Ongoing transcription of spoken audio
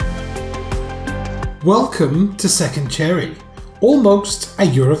Welcome to Second Cherry, almost a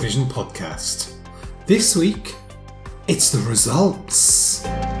Eurovision podcast. This week, it's the results.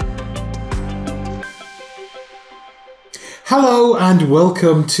 Hello and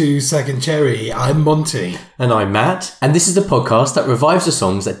welcome to Second Cherry. I'm Monty. And I'm Matt. And this is the podcast that revives the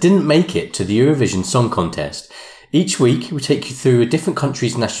songs that didn't make it to the Eurovision Song Contest. Each week, we take you through a different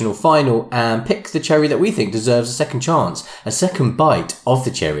country's national final and pick the cherry that we think deserves a second chance, a second bite of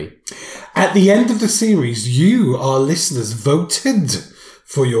the cherry. At the end of the series, you, our listeners, voted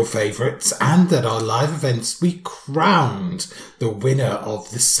for your favourites, and at our live events, we crowned the winner of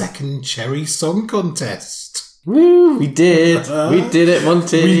the Second Cherry Song Contest. Woo, we did. We did it,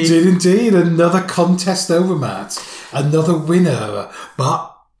 Monty. We did indeed. Another contest over, Matt. Another winner.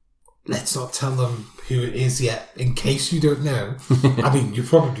 But let's not tell them who it is yet, in case you don't know. I mean, you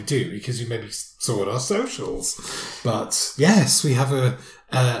probably do, because you maybe saw it on our socials. But yes, we have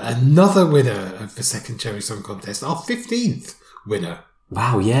another winner of the Second Cherry Song Contest, our 15th winner.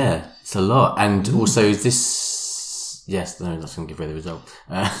 Wow, yeah, it's a lot. And also this... Yes, no, that's going to give away the result.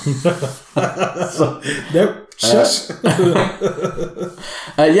 Nope, shush.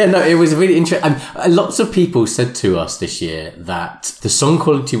 It was really interesting. Lots of people said to us this year that the song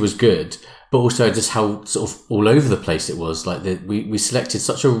quality was good, but also just how sort of all over the place it was. Like we selected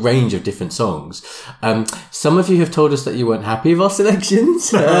such a range of different songs. Some of you have told us that you weren't happy with our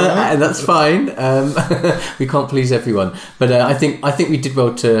selections, and that's fine. We can't please everyone, but I think we did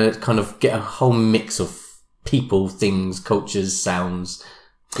well to kind of get a whole mix of people, things, cultures, sounds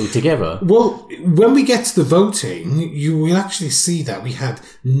all together. Well, when we get to the voting, you will actually see that we had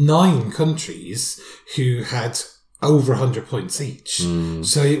 9 countries who had over 100 points each.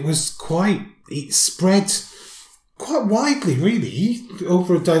 So it spread quite widely, really,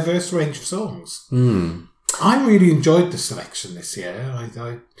 over a diverse range of songs. I really enjoyed the selection this year. I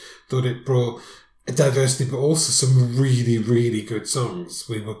thought it brought a diversity, but also some really, really good songs.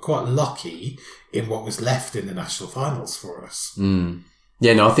 We were quite lucky in what was left in the national finals for us.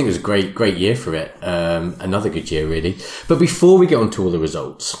 Yeah, no, I think it was a great year for it. Another good year, really. But before we get on to all the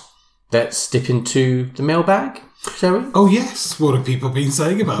results, let's dip into the mailbag, shall we? Oh, yes. What have people been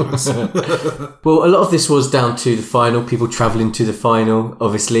saying about us? Well, a lot of this was down to the final, people travelling to the final,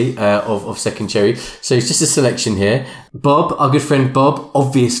 obviously, of Second Cherry. So it's just a selection here. Bob, our good friend Bob,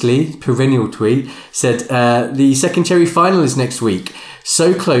 obviously, perennial tweet, said, the Second Cherry final is next week.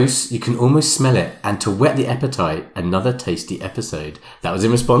 So close, you can almost smell it. And to whet the appetite, another tasty episode. That was in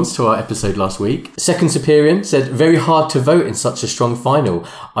response to our episode last week. Second Superior said, very hard to vote in such a strong final.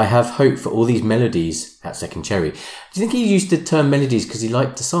 I have hope for all these melodies at Second Cherry. Do you think he used the term melodies because he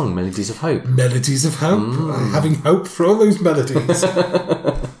liked the song Melodies of Hope? Melodies of Hope. Having hope for all those melodies.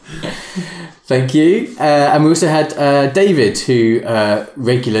 Thank you. And we also had David, who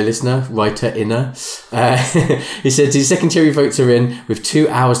regular listener, writer, inner. He said his Second Cherry votes are in with 2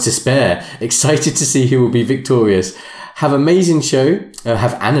 hours to spare. Excited to see who will be victorious. Have an amazing show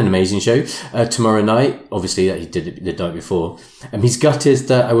tomorrow night. Obviously, that he did it the night before. He's gutted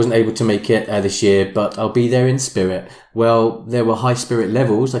that I wasn't able to make it this year, but I'll be there in spirit. Well, there were high spirit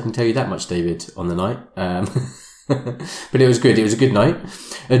levels, I can tell you that much, David, on the night. But it was good. It was a good night.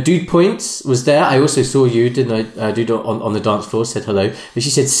 Dude Points was there. I also saw you, didn't I? Dude on the dance floor said hello. But she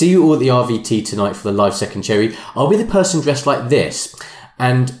said, see you all at the RVT tonight for the live Second Cherry. I'll be the person dressed like this.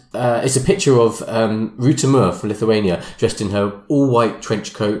 And it's a picture of Ruta Mur from Lithuania, dressed in her all-white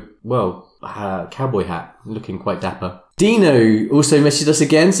trench coat, cowboy hat, looking quite dapper. Dino also messaged us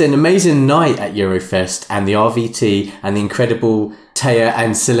again, saying amazing night at Eurofest and the RVT and the incredible Taya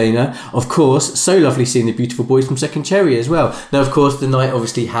and Selena. Of course, so lovely seeing the beautiful boys from Second Cherry as well. Now, of course, the night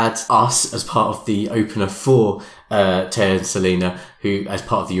obviously had us as part of the opener for Taya and Selena, who as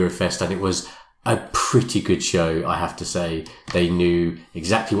part of the Eurofest, and it was a pretty good show, I have to say. They knew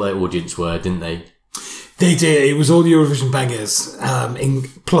exactly what their audience were, didn't they? They did. It was all Eurovision bangers,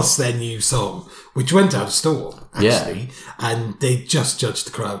 plus their new song, which went out of store, actually. Yeah. And they just judged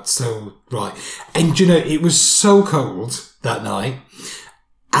the crowd so right. And, it was so cold that night.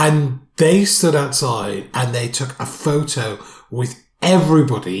 And they stood outside and they took a photo with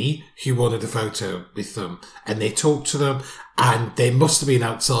everybody who wanted a photo with them. And they talked to them. And they must have been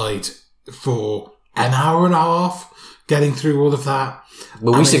outside for an hour and a half getting through all of that.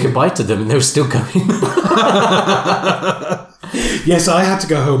 Well, we said goodbye to them and they were still going. Yes, I had to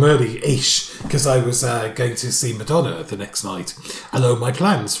go home early-ish because I was going to see Madonna the next night. Although my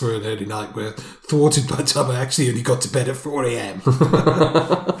plans for an early night were thwarted by the time I actually only got to bed at 4 a.m.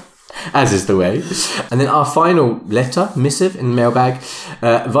 as is the way. And then our final missive in the mailbag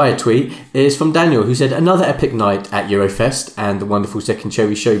via tweet is from Daniel, who said, another epic night at Eurofest and the wonderful Second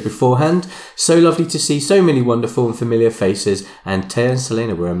Cherry show beforehand. So lovely to see so many wonderful and familiar faces, and Taya and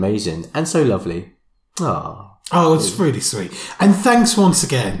Selena were amazing and so lovely. Aww. Oh, it's really sweet. And thanks once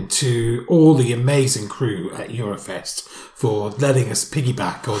again to all the amazing crew at Eurofest for letting us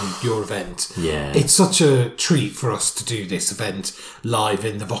piggyback on your event. Yeah. It's such a treat for us to do this event live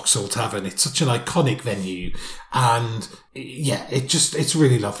in the Vauxhall Tavern. It's such an iconic venue. And yeah, it's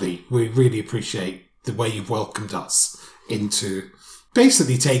really lovely. We really appreciate the way you've welcomed us into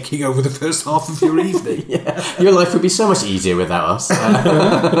basically taking over the first half of your evening. Yeah. Your life would be so much easier without us.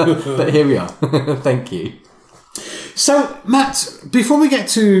 But here we are. Thank you. So, Matt, before we get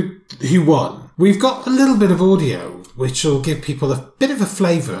to who won, we've got a little bit of audio which will give people a bit of a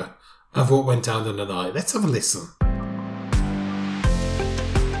flavour of what went down on the night. Let's have a listen.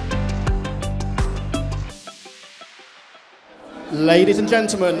 Ladies and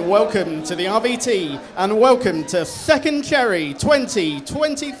gentlemen, welcome to the RVT and welcome to Second Cherry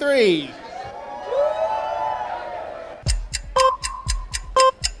 2023.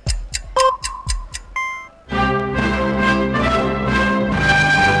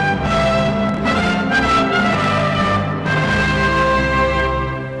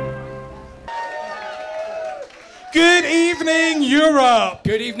 Good evening, Europe.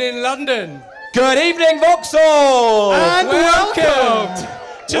 Good evening, London. Good evening, Vauxhall. And welcome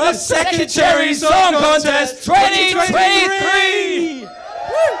to the Second Cherry Song Contest 2023.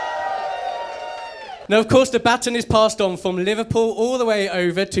 Now, of course, the baton is passed on from Liverpool all the way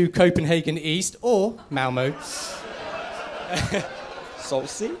over to Copenhagen East or Malmo.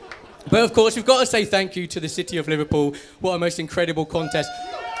 Salty. But of course, we've got to say thank you to the city of Liverpool. What a most incredible contest.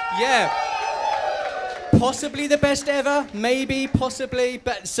 Yeah. Possibly the best ever, maybe, possibly,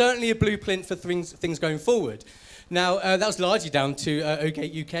 but certainly a blueprint for things going forward. Now, that was largely down to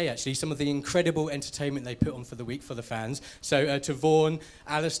Ogate UK, actually, some of the incredible entertainment they put on for the week for the fans. So to Vaughan,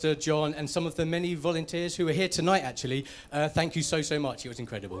 Alistair, John, and some of the many volunteers who are here tonight, actually, thank you so much. It was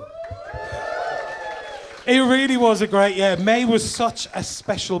incredible. It really was a great year. May was such a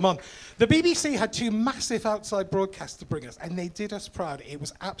special month. The BBC had two massive outside broadcasts to bring us, and they did us proud. It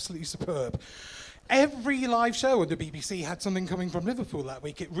was absolutely superb. Every live show on the BBC had something coming from Liverpool that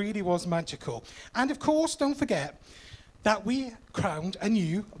week. It really was magical. And of course, don't forget that we crowned a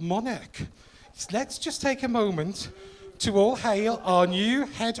new monarch. So let's just take a moment to all hail our new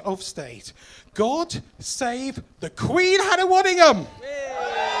head of state. God save the Queen Hannah Waddingham!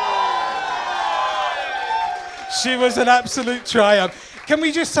 She was an absolute triumph. Can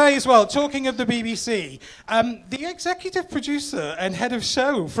we just say as well, talking of the BBC, the executive producer and head of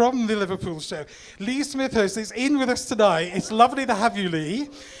show from the Liverpool show, Lee Smithurst, is in with us tonight. It's lovely to have you, Lee.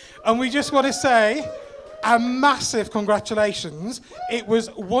 And we just want to say a massive congratulations. It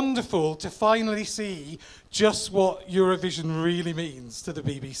was wonderful to finally see just what Eurovision really means to the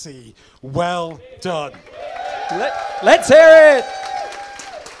BBC. Well done. Let's hear it.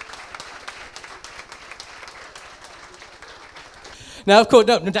 Now, of course,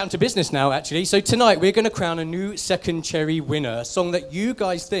 down to business now, actually. So tonight, we're going to crown a new Second Cherry winner, a song that you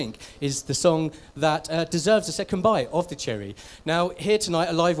guys think is the song that deserves a second bite of the cherry. Now, here tonight,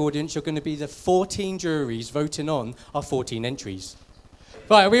 a live audience, you're going to be the 14 juries voting on our 14 entries.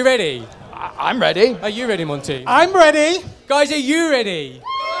 Right, are we ready? I'm ready. Are you ready, Monty? I'm ready. Guys, are you ready?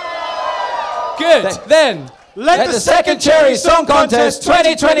 Good. Then, let the Second Cherry Song Contest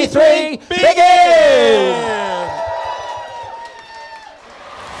 2023 begin!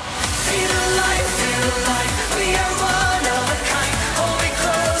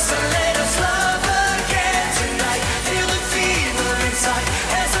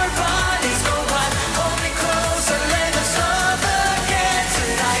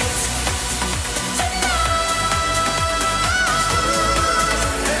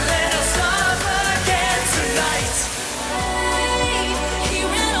 He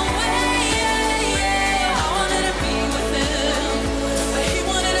ran away, I wanna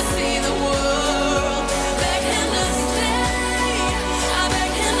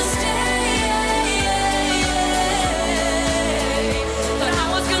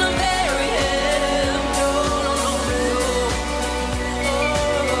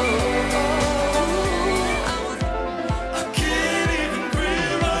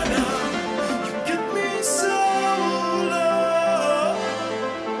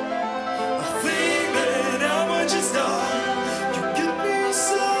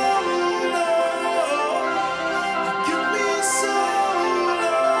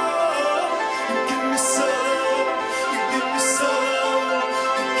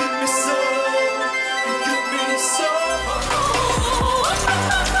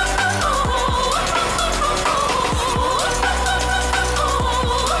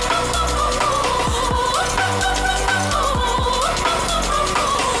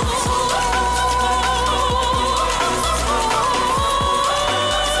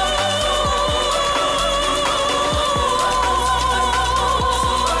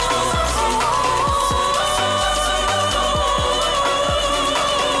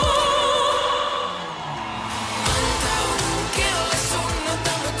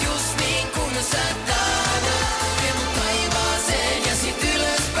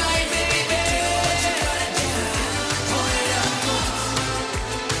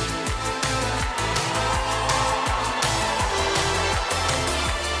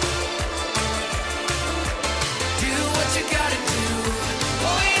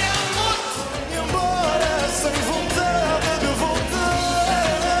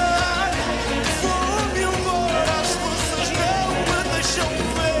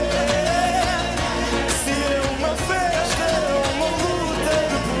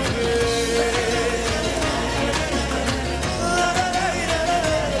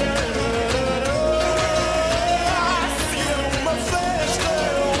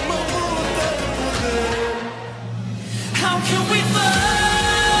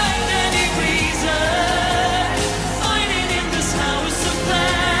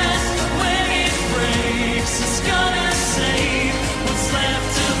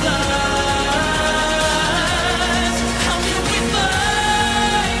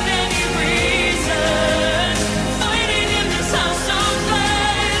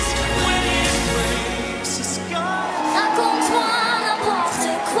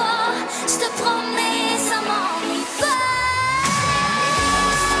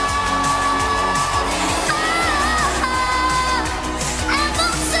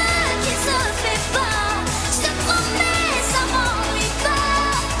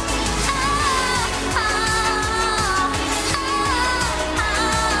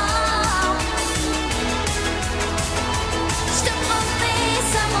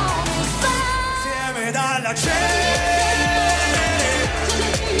la cenere.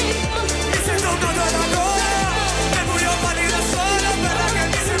 Mi sento un nodo alla gola, nel buio balli da sola, bella che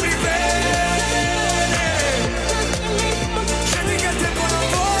mi sembri bene. Scendi che il tempo non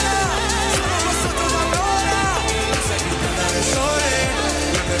vola, sono passato da un'ora. Sei più calda del sole,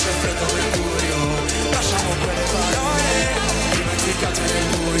 prende per freddo mercurio. Lasciamo quelle parole dimenticate nel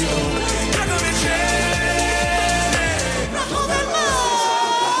buio. Prego mi cenere, prego del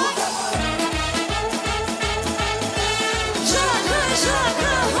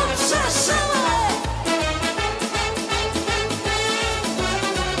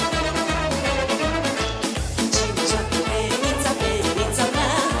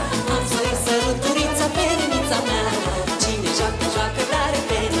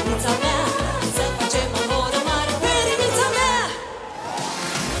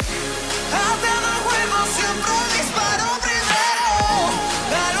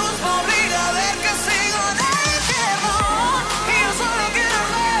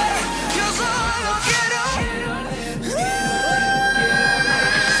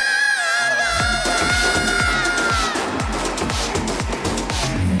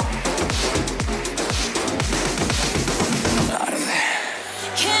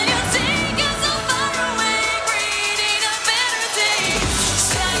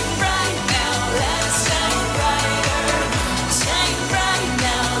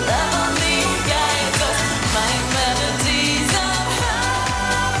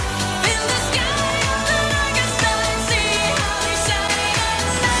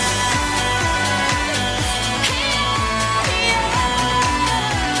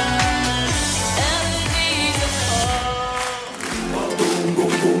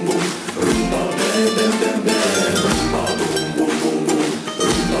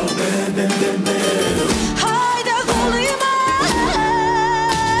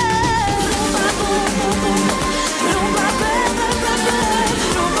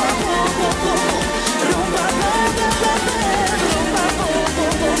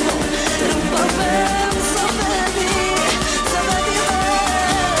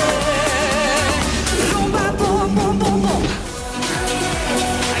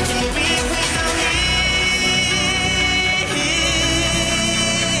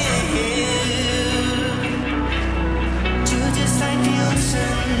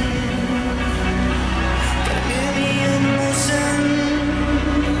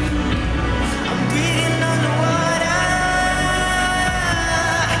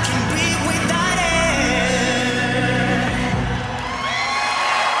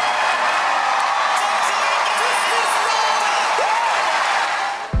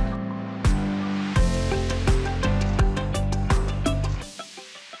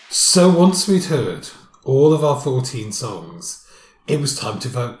So once we'd heard all of our 14 songs, it was time to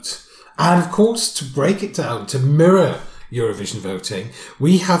vote. And of course, to break it down, to mirror Eurovision voting,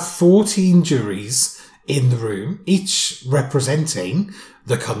 we have 14 juries in the room, each representing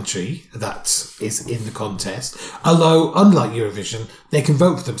the country that is in the contest. Although, unlike Eurovision, they can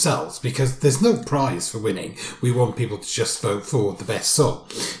vote for themselves because there's no prize for winning. We want people to just vote for the best song.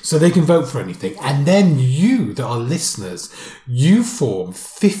 So they can vote for anything. And then you, that are listeners, you form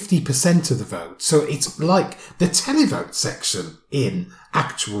 50% of the vote. So it's like the televote section in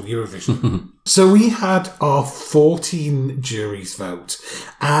actual Eurovision. So we had our 14 juries vote,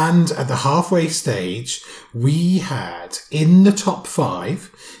 and at the halfway stage we had in the top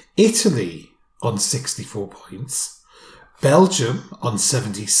 5 Italy on 64 points, Belgium on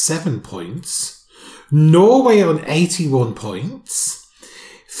 77 points, Norway on 81 points,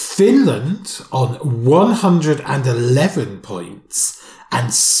 Finland on 111 points,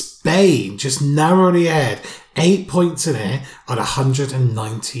 and Spain just narrowly ahead, 8 points in it on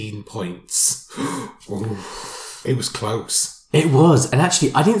 119 points. Ooh, it was close. It was. And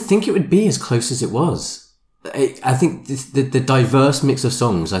actually, I didn't think it would be as close as it was. I think the diverse mix of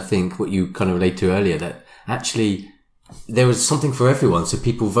songs, I think what you kind of related to earlier, that actually there was something for everyone. So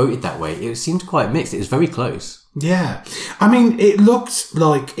people voted that way. It seemed quite mixed. It was very close. Yeah. I mean, it looked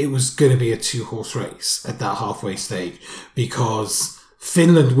like it was going to be a 2-horse race at that halfway stage because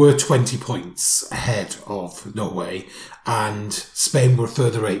Finland were 20 points ahead of Norway and Spain were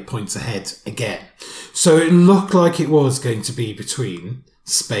further 8 points ahead again. So it looked like it was going to be between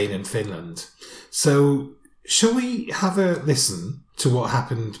Spain and Finland. So shall we have a listen to what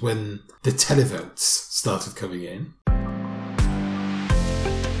happened when the televotes started coming in?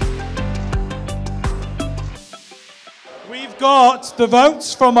 We've got the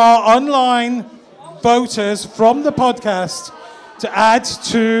votes from our online voters from the podcast to add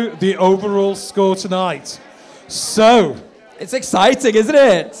to the overall score tonight. So, It's exciting, isn't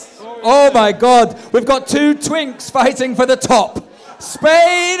it? oh Oh my God, we've got two twinks fighting for the top.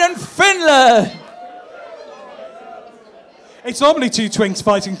 Spain and Finland. It's normally two twinks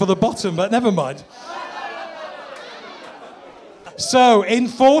fighting for the bottom, but never mind. So, in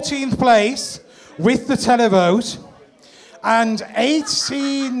 14th place, with the televote, and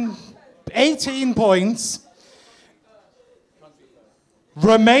 18 points,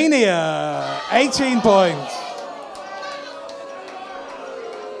 Romania, 18 points.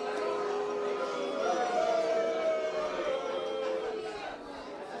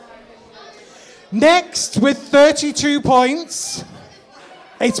 Next, with 32 points,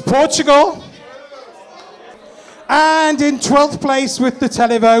 it's Portugal. And in 12th place with the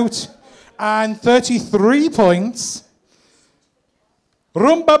televote, and 33 points,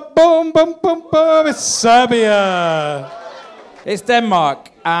 rumba boom boom boom boom, it's Serbia. It's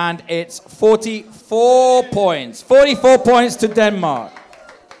Denmark, and it's 44 points. 44 points to Denmark.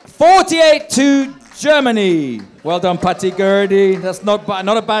 48 to Germany. Well done, Patti Gurdy. That's not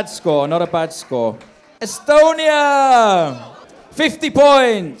a bad score, not a bad score. Estonia, 50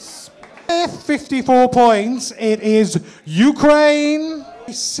 points. 54 points, it is Ukraine,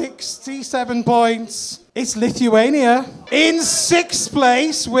 67 points. It's Lithuania. In 6th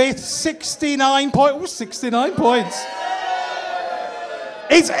place with 69 points. Oh, 69 points.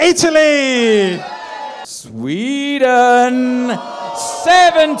 It's Italy. Sweden,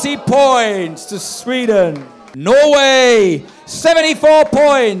 70 points to Sweden. Norway, 74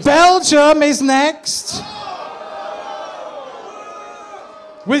 points. Belgium is next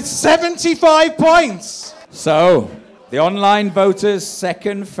with 75 points. So, the online voters'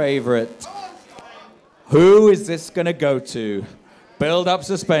 second favourite. Who is this going to go to? Build up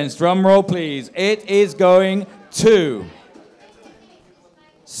suspense. Drum roll, please. It is going to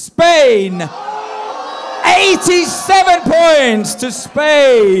Spain. 87 points to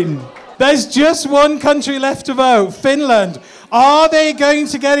Spain. There's just one country left to vote, Finland. Are they going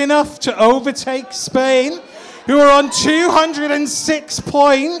to get enough to overtake Spain, who are on 206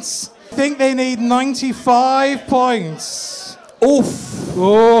 points? I think they need 95 points. Oof.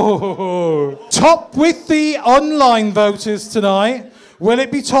 Oh. Top with the online voters tonight. Will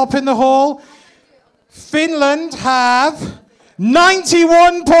it be top in the hall? Finland have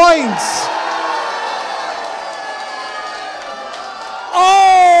 91 points.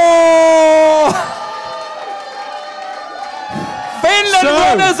 Oh! Finland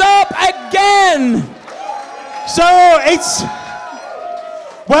runners up again. So it's...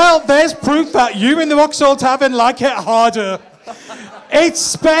 Well, there's proof that you in the Vauxhall Tavern like it harder. It's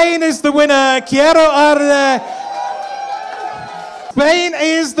Spain is the winner. Spain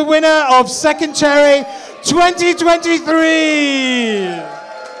is the winner of Second Cherry 2023.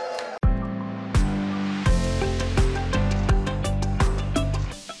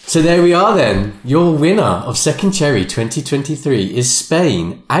 So there we are then. Your winner of Second Cherry 2023 is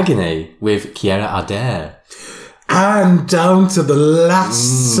Spain, Agane, with Chiara Adair. And down to the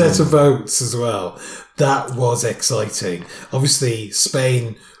last set of votes as well. That was exciting. Obviously,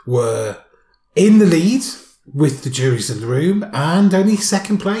 Spain were in the lead with the juries in the room and only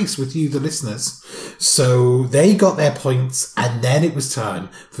second place with you, the listeners. So they got their points, and then it was time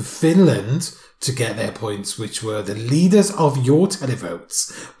for Finland to get their points, which were the leaders of your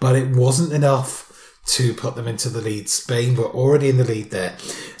televotes. But it wasn't enough to put them into the lead. Spain were already in the lead there.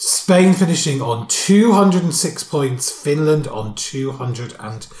 Spain finishing on 206 points, Finland on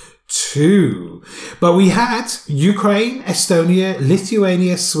 202. But we had Ukraine, Estonia,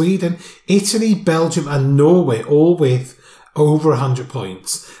 Lithuania, Sweden, Italy, Belgium and Norway all with over 100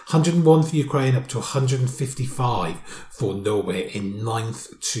 points. 101 for Ukraine up to 155 for Norway in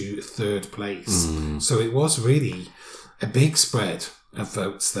 9th to 3rd place. So it was really a big spread of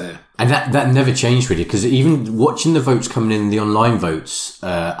votes there. And that never changed really, because even watching the votes coming in, the online votes,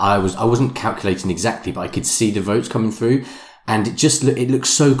 I wasn't calculating exactly, but I could see the votes coming through, and it looked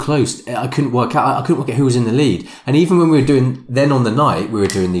so close. I couldn't work out who was in the lead. And even when we were doing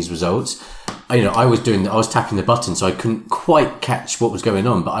these results, I was tapping the button, so I couldn't quite catch what was going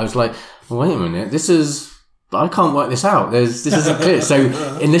on. But I was like, wait a minute, I can't work this out. This isn't clear. So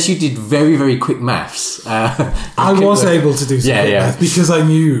unless you did very, very quick maths, I was able to do some quick maths because I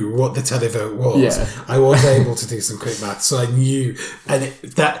knew what the televote was. Yeah. I was able to do some quick maths, so I knew. And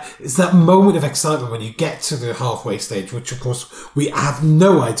it's that moment of excitement when you get to the halfway stage, which of course we have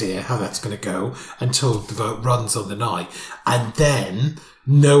no idea how that's going to go until the vote runs on the night, and then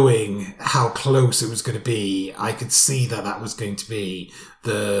knowing how close it was going to be, I could see that was going to be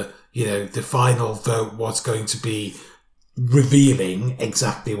the final vote was going to be revealing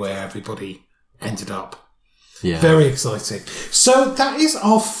exactly where everybody ended up. Yeah. Very exciting. So that is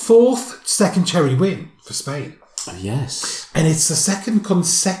our 4th Second Cherry win for Spain. Oh, yes. And it's the 2nd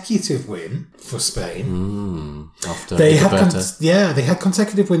consecutive win for Spain. After They had Rigoberta. they had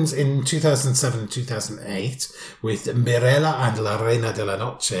consecutive wins in 2007 and 2008 with Mirella and La Reina de la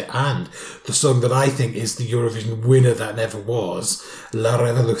Noche, and the song that I think is the Eurovision winner that never was, La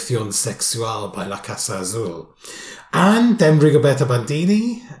Revolución Sexual by La Casa Azul. And then Rigoberta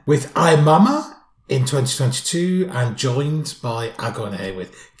Bandini with Ay Mama in 2022, and joined by Agone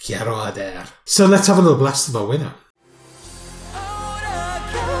with Quiero Arder. So let's have a little blast of our winner. Ahora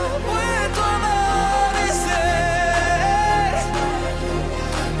que ha vuelto a amanecer,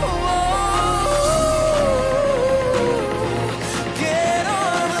 quiero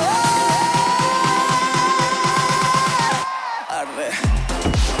arder.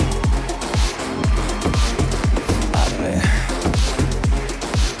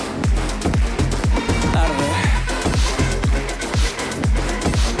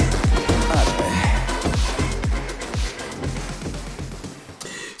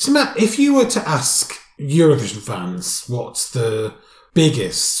 So Matt, if you were to ask Eurovision fans what's the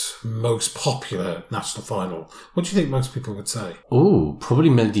biggest, most popular national final, what do you think most people would say? Oh, probably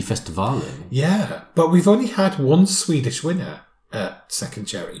Melody Festivalen. Yeah, but we've only had one Swedish winner at Second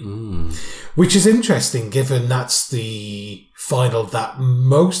Cherry, which is interesting given that's the final that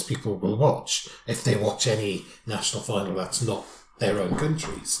most people will watch if they watch any national final that's not their own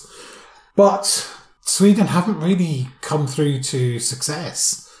country's. But Sweden haven't really come through to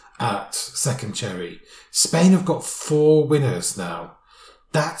success at Second Cherry. Spain have got 4 winners now.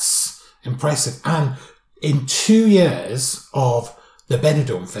 That's impressive. And in 2 years of the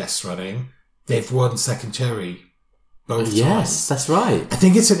Benidorm Fest running, they've won Second Cherry both times. Yes, that's right. I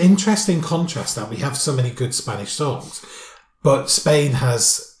think it's an interesting contrast that we have so many good Spanish songs, but Spain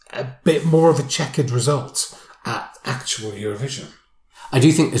has a bit more of a checkered result at actual Eurovision. I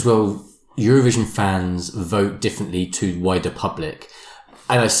do think as well, Eurovision fans vote differently to wider public.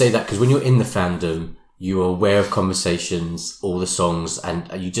 And I say that because when you're in the fandom, you're aware of conversations, all the songs, and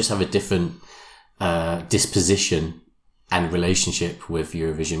you just have a different disposition and relationship with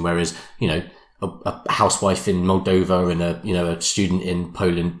Eurovision. Whereas, you know, a housewife in Moldova and a student in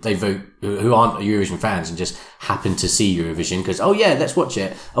Poland, they vote who aren't Eurovision fans and just happen to see Eurovision because, oh yeah, let's watch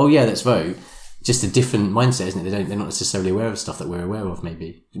it. Oh yeah, let's vote. Just a different mindset, isn't it? They're not necessarily aware of stuff that we're aware of,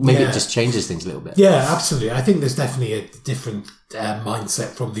 maybe. Maybe it just changes things a little bit. Yeah, absolutely. I think there's definitely a different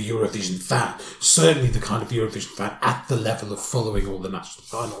mindset from the Eurovision fan. Certainly the kind of Eurovision fan at the level of following all the national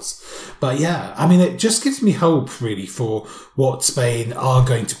finals. But yeah, I mean, it just gives me hope, really, for what Spain are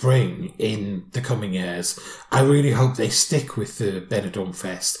going to bring in the coming years. I really hope they stick with the Benidorm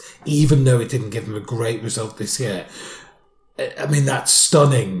Fest, even though it didn't give them a great result this year. I mean, that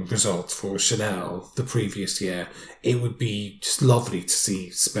stunning result for Chanel the previous year, it would be just lovely to see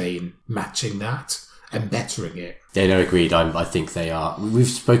Spain matching that and bettering it. Yeah, no, agreed. I think they are. We've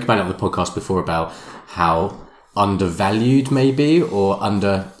spoken about it on the podcast before about how undervalued maybe or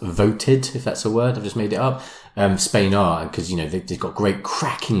undervoted, if that's a word. I've just made it up. Spain are, because, you know, they've got great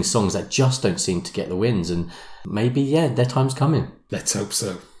cracking songs that just don't seem to get the wins. And maybe, yeah, their time's coming. Let's hope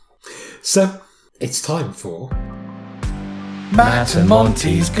so. So, it's time for Matt and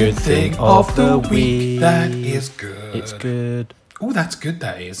Monty's good thing of the week. That is good. It's good. Oh, that's good,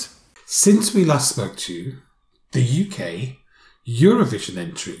 that is. Since we last spoke to you, the UK Eurovision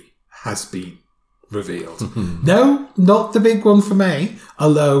entry has been revealed. No, not the big one for May,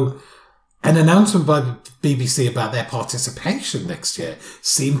 although an announcement by the BBC about their participation next year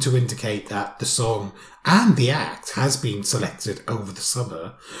seemed to indicate that the song and the act has been selected over the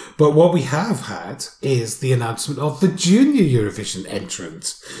summer. But what we have had is the announcement of the Junior Eurovision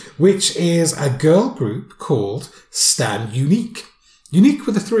entrant, which is a girl group called Stan Unique. Unique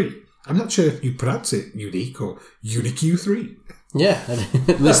with a 3. I'm not sure if you pronounce it Unique or Unique U3. Yeah,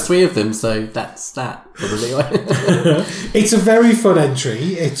 there's 3 of them, so that's that, probably. It's a very fun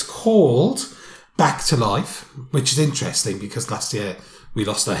entry. It's called Back to Life, which is interesting because last year we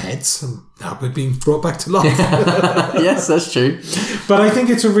lost our heads and now we're being brought back to life. Yes, that's true. But I think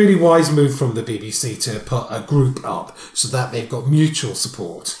it's a really wise move from the BBC to put a group up so that they've got mutual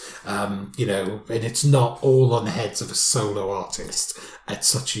support, and it's not all on the heads of a solo artist at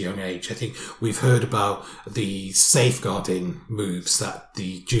such a young age. I think we've heard about the safeguarding moves that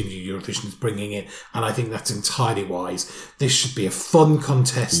the Junior Eurovision is bringing in, and I think that's entirely wise. This should be a fun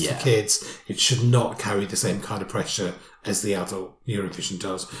contest for kids. It should not carry the same kind of pressure as the adult Eurovision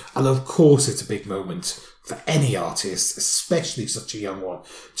does. And of course it's a big moment for any artist, especially such a young one,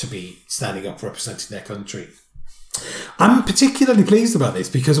 to be standing up representing their country. I'm particularly pleased about this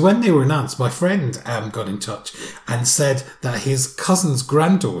because when they were announced, my friend got in touch and said that his cousin's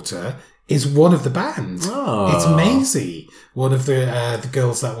granddaughter is one of the band. Oh. It's Maisie, one of the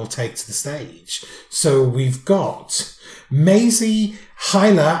girls that will take to the stage. So we've got Maisie,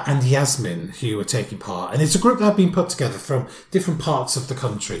 Hyla and Yasmin who are taking part. And it's a group that have been put together from different parts of the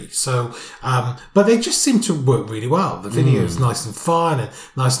country. So, but they just seem to work really well. The video is nice and fun and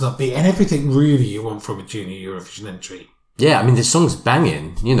nice and upbeat and everything really you want from a junior Eurovision entry. Yeah, I mean, the song's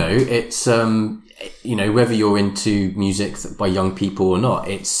banging. You know, it's whether you're into music by young people or not,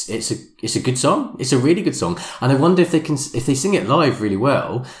 it's a good song. It's a really good song, and I wonder if they sing it live really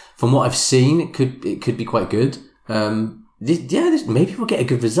well. From what I've seen, it could be quite good. Maybe we'll get a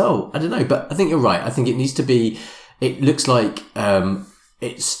good result. I don't know, but I think you're right. I think it needs to be. It looks like they're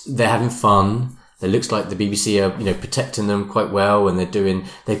having fun. It looks like the BBC are, protecting them quite well, and they're doing.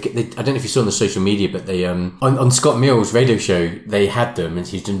 I don't know if you saw on the social media, but they on Scott Mills' radio show they had them, and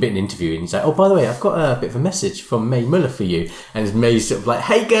he's done a bit of an interview, and he's like, "Oh, by the way, I've got a bit of a message from Mae Muller for you," and Mae's sort of like,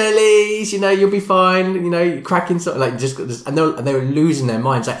 "Hey, girlies, you'll be fine, cracking sort of like just got this," and they were losing their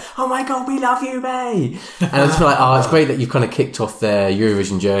minds, like, "Oh my God, we love you, Mae!" And I just feel like, oh, it's great that you've kind of kicked off their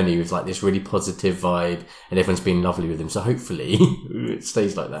Eurovision journey with like this really positive vibe, and everyone's been lovely with them. So hopefully it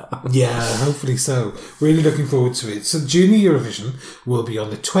stays like that. Yeah, hopefully so. Really looking forward to it. So Junior Eurovision will be on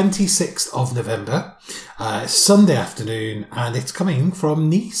the 26th of November, Sunday afternoon, and it's coming from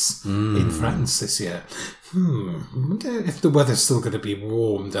Nice in France this year. I wonder if the weather's still going to be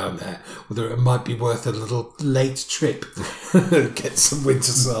warm down there, whether it might be worth a little late trip. Get some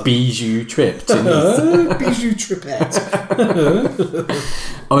winter sun. Bijou trip to Nice. Bijou tripette.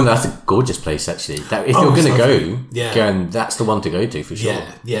 Oh, that's a gorgeous place, actually. If you're going to go, that's the one to go to for sure.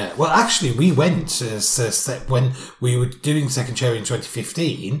 Yeah. Well, actually, we went when we were doing Second Cherry in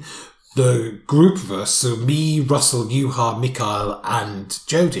 2015. The group of us, so me, Russell, Juha, Mikael and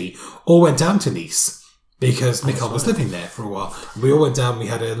Jodie, all went down to Nice. Because Mikael was living there for a while. We all went down, we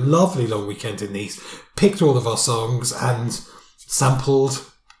had a lovely long weekend in Nice, picked all of our songs and sampled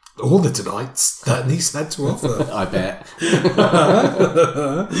all the delights that Nice had to offer. I bet.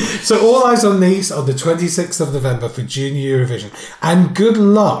 So all eyes on Nice on the 26th of November for Junior Eurovision. And good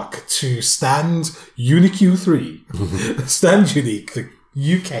luck to Stand Unique U3. Stand Unique, the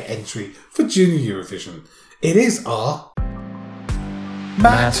UK entry for Junior Eurovision. It is our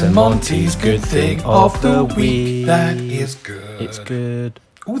Matt and Monty's good thing of the week. That is good. It's good.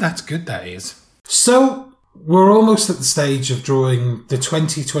 Oh, that's good, that is. So, we're almost at the stage of drawing the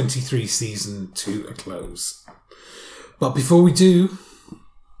 2023 season to a close. But before we do,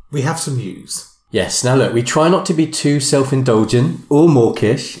 we have some news. Yes, now look, we try not to be too self-indulgent or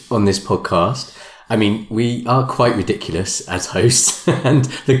mawkish on this podcast. I mean, we are quite ridiculous as hosts, and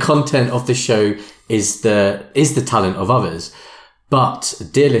the content of the show is the talent of others. But,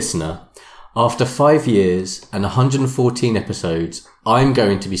 dear listener, after 5 years and 114 episodes, I'm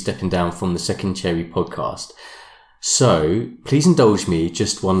going to be stepping down from the Second Cherry podcast. So, please indulge me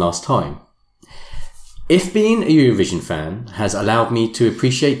just one last time. If being a Eurovision fan has allowed me to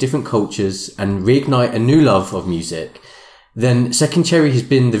appreciate different cultures and reignite a new love of music, then Second Cherry has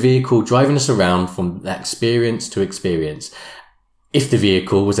been the vehicle driving us around from that experience to experience. If the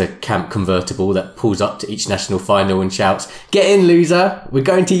vehicle was a camp convertible that pulls up to each national final and shouts, "Get in, loser, we're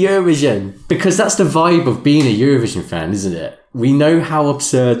going to Eurovision." Because that's the vibe of being a Eurovision fan, isn't it? We know how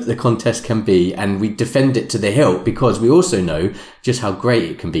absurd the contest can be, and we defend it to the hilt because we also know just how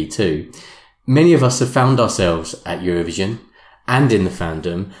great it can be too. Many of us have found ourselves at Eurovision and in the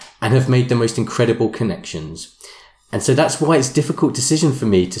fandom and have made the most incredible connections. And so that's why it's a difficult decision for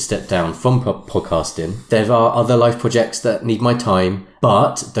me to step down from podcasting. There are other life projects that need my time,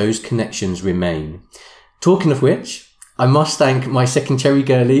 but those connections remain. Talking of which, I must thank my Second Cherry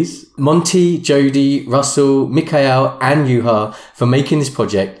girlies, Monty, Jodie, Russell, Mikael and Juha for making this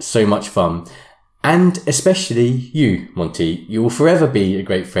project so much fun. And especially you, Monty. You will forever be a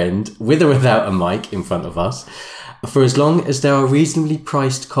great friend, with or without a mic in front of us, for as long as there are reasonably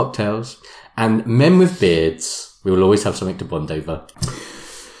priced cocktails and men with beards. We will always have something to bond over.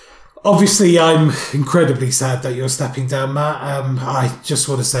 Obviously, I'm incredibly sad that you're stepping down, Matt. I just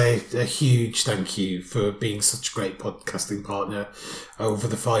want to say a huge thank you for being such a great podcasting partner over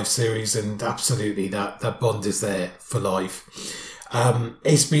the 5 series, and absolutely that bond is there for life.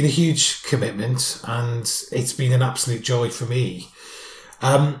 It's been a huge commitment, and it's been an absolute joy for me.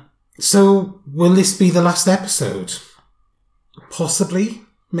 So, will this be the last episode? Possibly,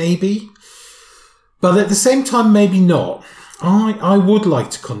 maybe. But at the same time, maybe not. I would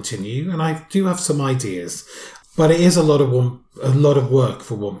like to continue, and I do have some ideas, but it is a lot of work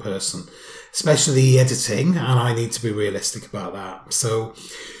for one person. especially editing, and I need to be realistic about that. So,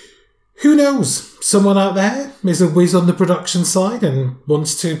 who knows? Someone out there is a whiz on the production side and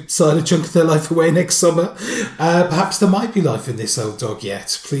wants to sign a chunk of their life away next summer. Perhaps there might be life in this old dog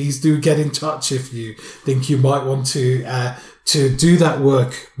yet. Please do get in touch if you think you might want to do that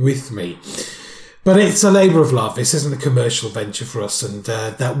work with me. But it's a labour of love. This isn't a commercial venture for us, and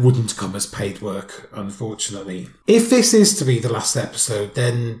that wouldn't come as paid work, unfortunately. If this is to be the last episode,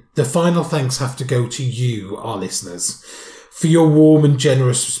 then the final thanks have to go to you, our listeners, for your warm and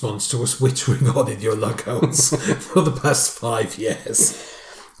generous response to us wittering on in your lug holes for the past 5 years.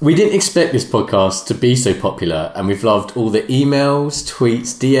 We didn't expect this podcast to be so popular, and we've loved all the emails,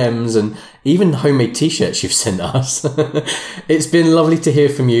 tweets, DMs, and even homemade t-shirts you've sent us. It's been lovely to hear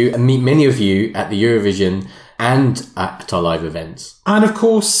from you and meet many of you at the Eurovision and at our live events. And of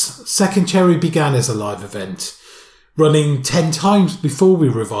course, Second Cherry began as a live event, running 10 times before we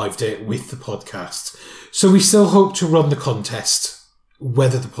revived it with the podcast. So we still hope to run the contest,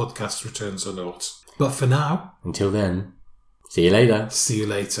 whether the podcast returns or not. But for now... Until then, see you later. See you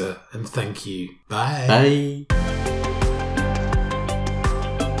later, and thank you. Bye. Bye.